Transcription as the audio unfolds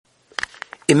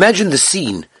Imagine the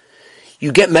scene.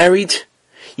 You get married,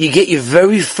 you get your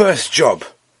very first job.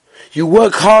 You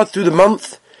work hard through the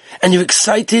month, and you're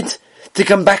excited to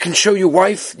come back and show your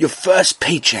wife your first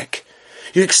paycheck.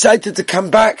 You're excited to come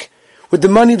back with the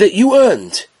money that you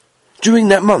earned during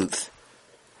that month.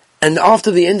 And after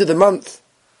the end of the month,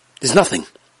 there's nothing.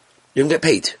 You don't get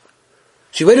paid.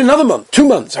 So you wait another month, 2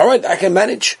 months. All right, I can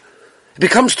manage. It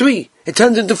becomes 3. It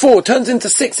turns into 4. It turns into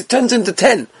 6. It turns into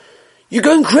 10. You're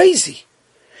going crazy.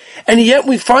 And yet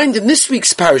we find in this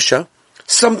week's parasha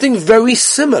something very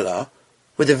similar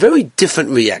with a very different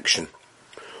reaction.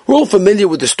 We're all familiar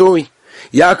with the story.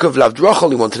 Yaakov loved Rachel.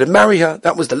 He wanted to marry her.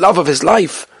 That was the love of his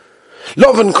life.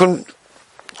 Lavan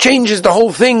changes the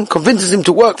whole thing, convinces him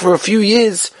to work for a few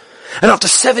years. And after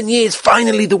 7 years,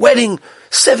 finally the wedding.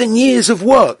 7 years of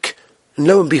work. And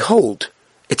lo and behold,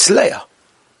 it's Leah.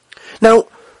 Now,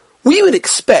 we would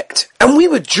expect, and we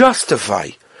would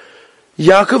justify,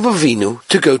 Yaakov Avinu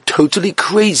to go totally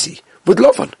crazy with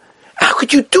Lavan. How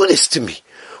could you do this to me?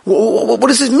 What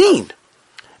does this mean?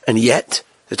 And yet,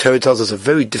 the Torah tells us a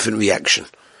very different reaction.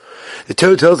 The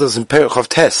Torah tells us in Perek Chav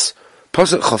Tes,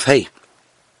 Pasuk Chav Hei,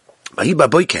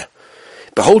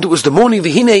 behold, it was the morning,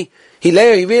 V'hinei, he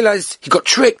realized he got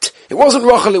tricked. It wasn't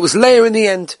Rachel, it was Leah in the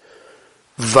end.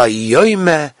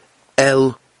 Vayomer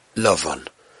el Lavan.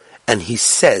 And he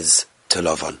says to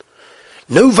Lavan,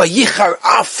 no vayichar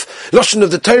af, Lashon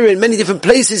of the Torah in many different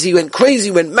places, he went crazy,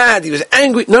 he went mad, he was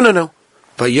angry. No.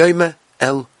 Vayomer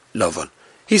el Lavan.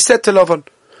 He said to Lavan,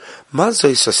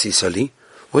 Mazoi sasisali,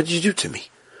 what did you do to me?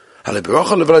 Why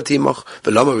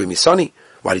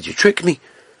did you trick me?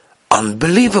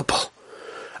 Unbelievable.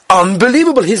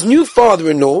 His new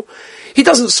father-in-law, he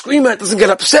doesn't scream at, doesn't get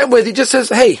upset with, he just says,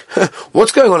 hey,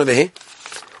 what's going on over here?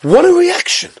 What a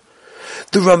reaction.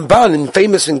 The Ramban, in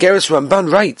famous and Geras Ramban,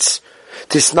 writes,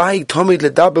 Tisnaig Tomid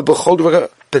Ledaber B'chol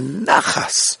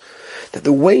Benachas, that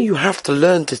the way you have to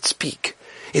learn to speak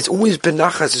is always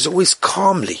benachas, is always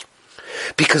calmly,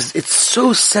 because it's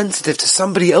so sensitive to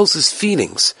somebody else's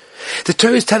feelings. The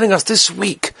Torah is telling us this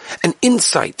week an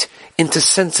insight into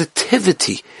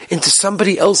sensitivity, into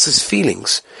somebody else's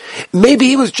feelings. Maybe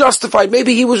he was justified,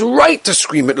 maybe he was right to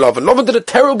scream at Lavan. Lavan did a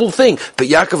terrible thing, but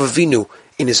Yaakov Avinu,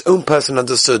 in his own person,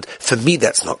 understood, for me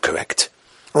that's not correct.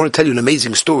 I want to tell you an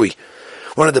amazing story.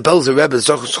 One of the Belzer Rebbes,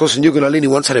 Chosin Yugon Alini,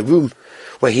 once had a room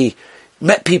where he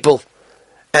met people,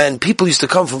 and people used to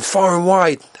come from far and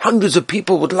wide. Hundreds of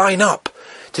people would line up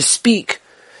to speak,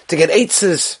 to get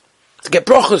eitzes, to get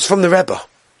brachos from the Rebbe.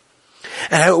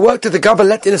 And how it worked that the Gabba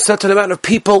let in a certain amount of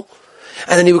people,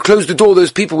 and then he would close the door,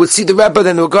 those people would see the Rebbe,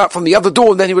 then they would go out from the other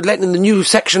door, and then he would let in the new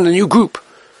section, the new group.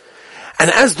 And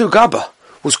as the Gabba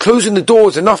was closing the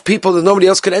doors, enough people that nobody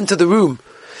else could enter the room,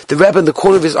 the Rebbe in the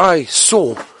corner of his eye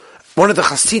saw one of the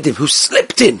Hasidim who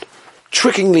slipped in,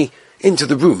 trickingly into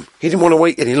the room. He didn't want to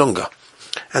wait any longer.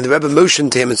 And the Rebbe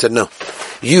motioned to him and said, no,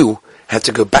 you have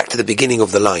to go back to the beginning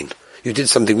of the line. You did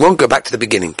something wrong, go back to the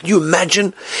beginning. Can you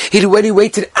imagine? He'd already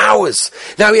waited hours.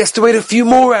 Now he has to wait a few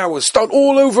more hours, start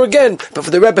all over again. But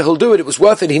for the Rebbe, he'll do it. It was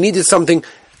worth it. He needed something.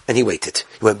 And he waited.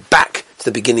 He went back to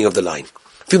the beginning of the line.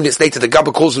 A few minutes later, the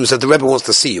Gabba calls him and says, the Rebbe wants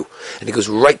to see you. And he goes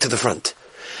right to the front.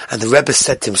 And the Rebbe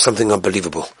said to him something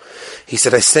unbelievable. He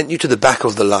said, I sent you to the back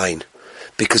of the line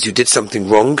because you did something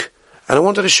wrong. And I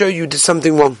wanted to show you did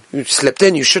something wrong. You slipped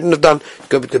in, you shouldn't have done.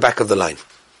 Go to the back of the line.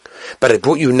 But I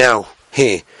brought you now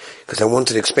here because I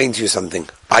wanted to explain to you something.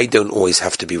 I don't always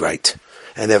have to be right.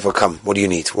 And therefore come, what do you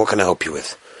need? What can I help you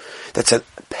with? That's a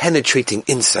penetrating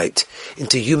insight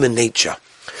into human nature.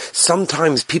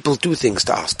 Sometimes people do things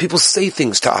to us. People say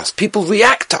things to us. People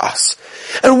react to us.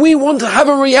 And we want to have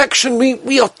a reaction.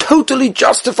 We are totally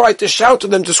justified to shout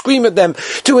at them, to scream at them,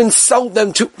 to insult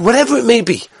them, to whatever it may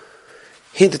be.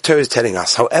 Here the Torah is telling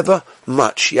us, however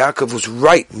much Yaakov was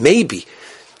right, maybe,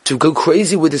 to go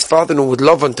crazy with his father-in-law, with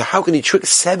Lavan, to how can he trick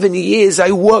 7 years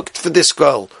I worked for this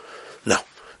girl? No.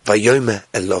 Vayomer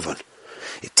el Lavan.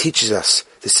 It teaches us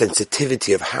the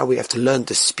sensitivity of how we have to learn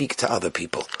to speak to other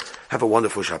people. Have a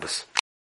wonderful Shabbos.